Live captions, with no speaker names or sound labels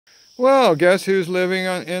Well, guess who's living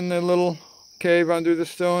in the little cave under the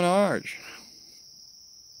stone arch?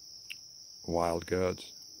 Wild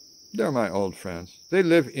goats. They're my old friends. They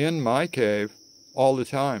live in my cave all the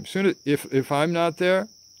time. If I'm not there,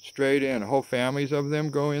 straight in. Whole families of them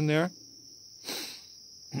go in there.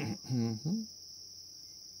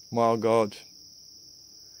 Wild goats.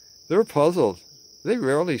 They're puzzled. They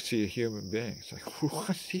rarely see a human being. It's like,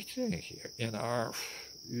 what's he doing here in our,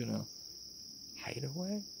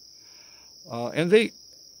 hideaway? And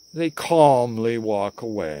they calmly walk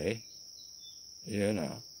away,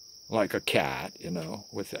 like a cat,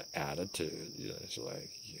 with an attitude. It's like,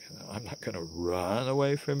 I'm not going to run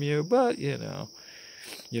away from you, but, you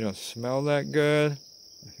don't smell that good.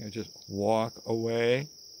 I can just walk away.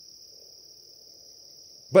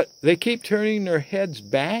 But they keep turning their heads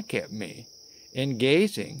back at me and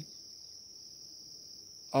gazing.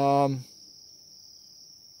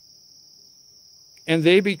 And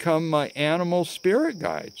they become my animal spirit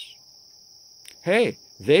guides. Hey,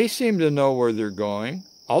 they seem to know where they're going.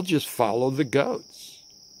 I'll just follow the goats.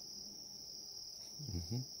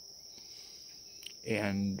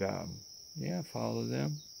 And, follow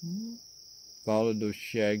them. Follow those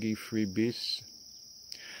shaggy free beasts.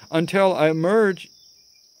 Until I emerge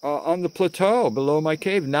on the plateau below my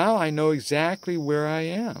cave. Now I know exactly where I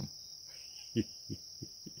am.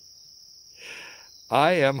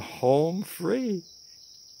 I am home free.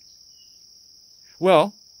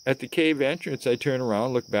 Well, at the cave entrance, I turn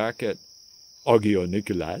around, look back at Agio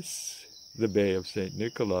Nicholas, the Bay of St.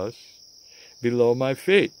 Nicholas, below my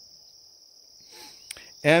feet,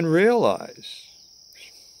 and realize,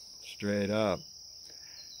 straight up,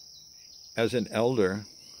 as an elder,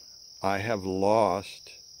 I have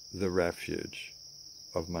lost the refuge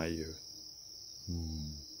of my youth.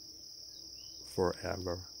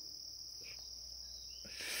 Forever.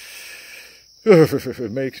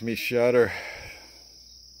 It makes me shudder.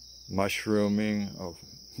 Mushrooming of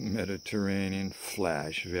Mediterranean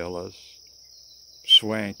flash villas,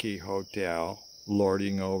 swanky hotel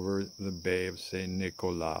lording over the Bay of St.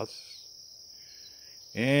 Nicholas.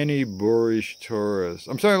 Any boorish tourist.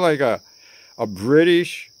 I'm talking like a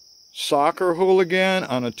British soccer hooligan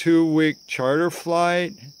on a 2-week charter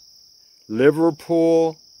flight.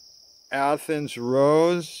 Liverpool, Athens,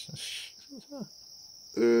 Rose.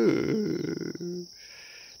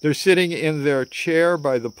 They're sitting in their chair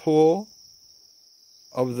by the pool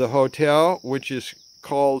of the hotel, which is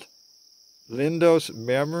called Lindos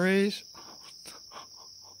Memories.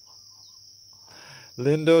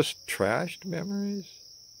 Lindos Trashed Memories.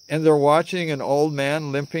 And they're watching an old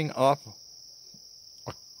man limping up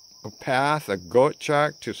a path, a goat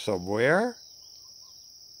track to somewhere.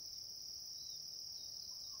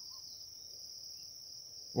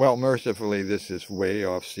 Well, mercifully, this is way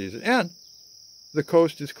off season. And the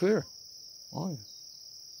coast is clear. Oh, yeah.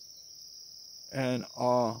 And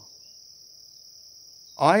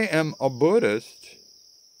I am a Buddhist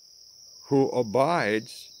who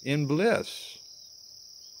abides in bliss.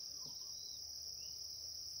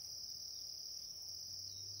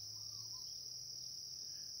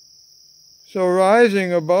 So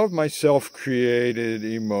rising above my self-created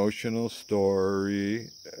emotional story,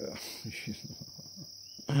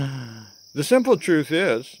 the simple truth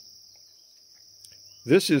is,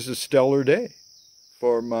 this is a stellar day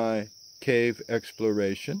for my cave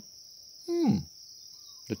exploration.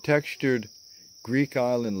 The textured Greek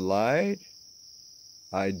island light,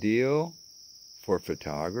 ideal for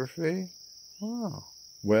photography. Wow.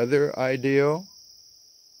 Weather ideal.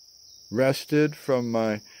 Rested from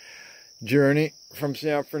my journey from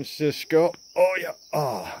San Francisco. Oh yeah.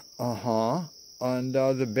 On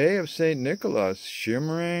the Bay of St. Nicholas,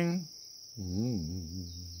 shimmering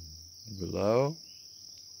below.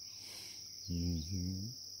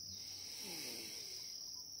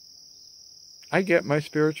 I get my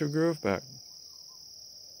spiritual groove back.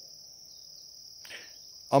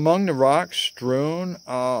 Among the rocks strewn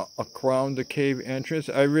around the cave entrance,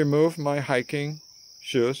 I remove my hiking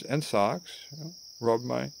shoes and socks, rub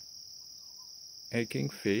my aching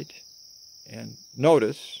feet, and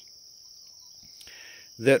notice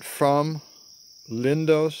that from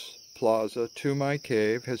Lindos Plaza to my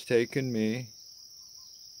cave has taken me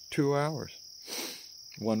 2 hours,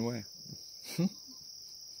 one way.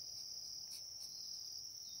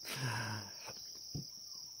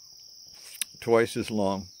 Twice as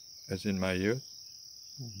long as in my youth.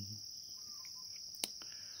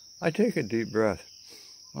 I take a deep breath.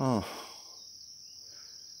 Oh,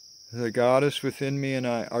 the goddess within me and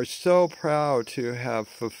I are so proud to have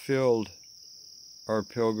fulfilled our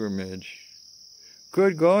pilgrimage.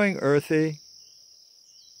 Good going, Earthy.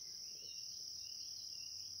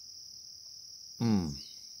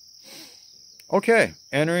 Okay,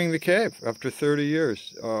 entering the cave after 30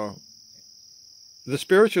 years. The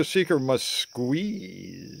spiritual seeker must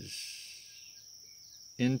squeeze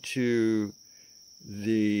into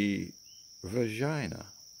the vagina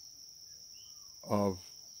of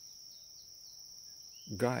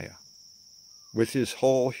Gaia with his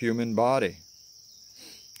whole human body.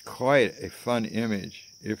 Quite a fun image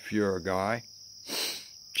if you're a guy.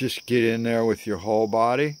 Just get in there with your whole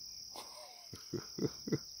body.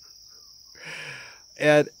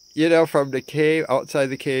 And, you know, from the cave, outside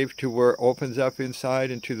the cave to where it opens up inside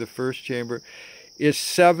into the first chamber, is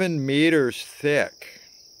 7 meters thick.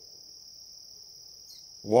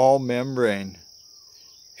 Wall membrane.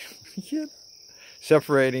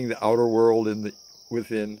 Separating the outer world and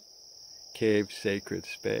within cave sacred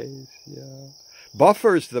space. Yeah.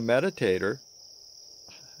 Buffers the meditator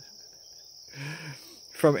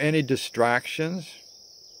from any distractions,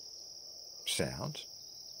 sounds.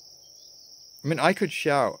 I mean, I could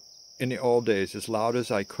shout in the old days as loud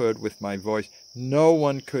as I could with my voice. No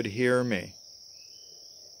one could hear me.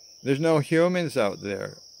 There's no humans out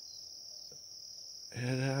there.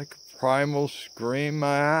 And I could primal scream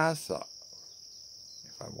my ass off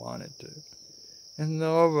if I wanted to. And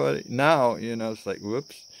nobody, now, you know, it's like,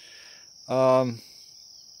 whoops.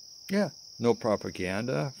 Yeah, no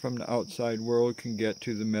propaganda from the outside world can get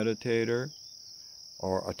to the meditator,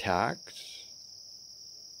 or attacks.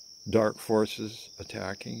 Dark forces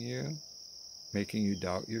attacking you, making you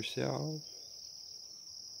doubt yourself,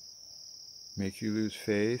 make you lose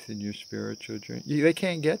faith in your spiritual journey. They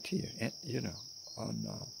can't get to you, you know.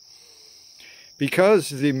 Because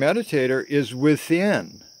the meditator is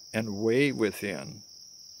within, and way within,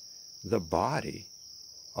 the body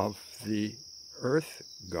of the earth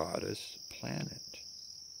goddess planet.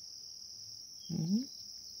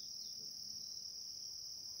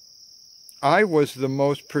 I was the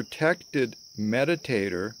most protected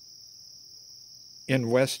meditator in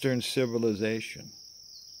Western civilization.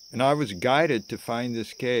 And I was guided to find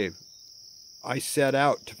this cave. I set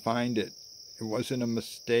out to find it. It wasn't a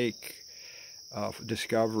mistake of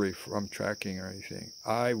discovery from tracking or anything.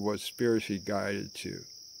 I was spiritually guided to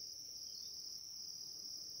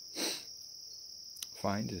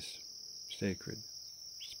find this sacred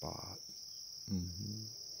spot.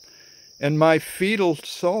 And my fetal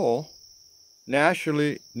soul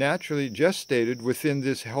naturally gestated within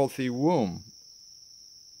this healthy womb,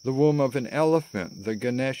 the womb of an elephant, the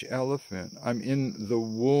Ganesh elephant. I'm in the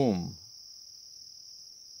womb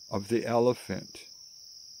of the elephant.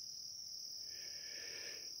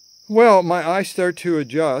 Well, my eyes start to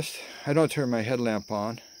adjust. I don't turn my headlamp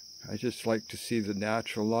on. I just like to see the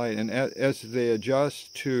natural light. And as they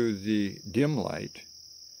adjust to the dim light,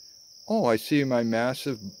 I see my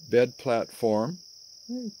massive bed platform,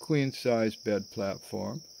 queen-size bed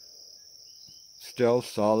platform, still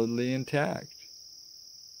solidly intact.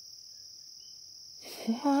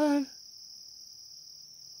 What?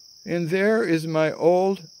 And there is my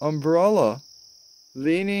old umbrella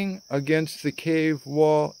leaning against the cave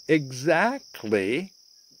wall exactly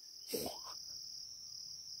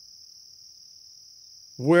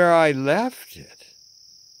where I left it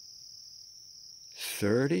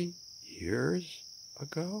 30 years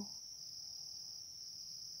ago.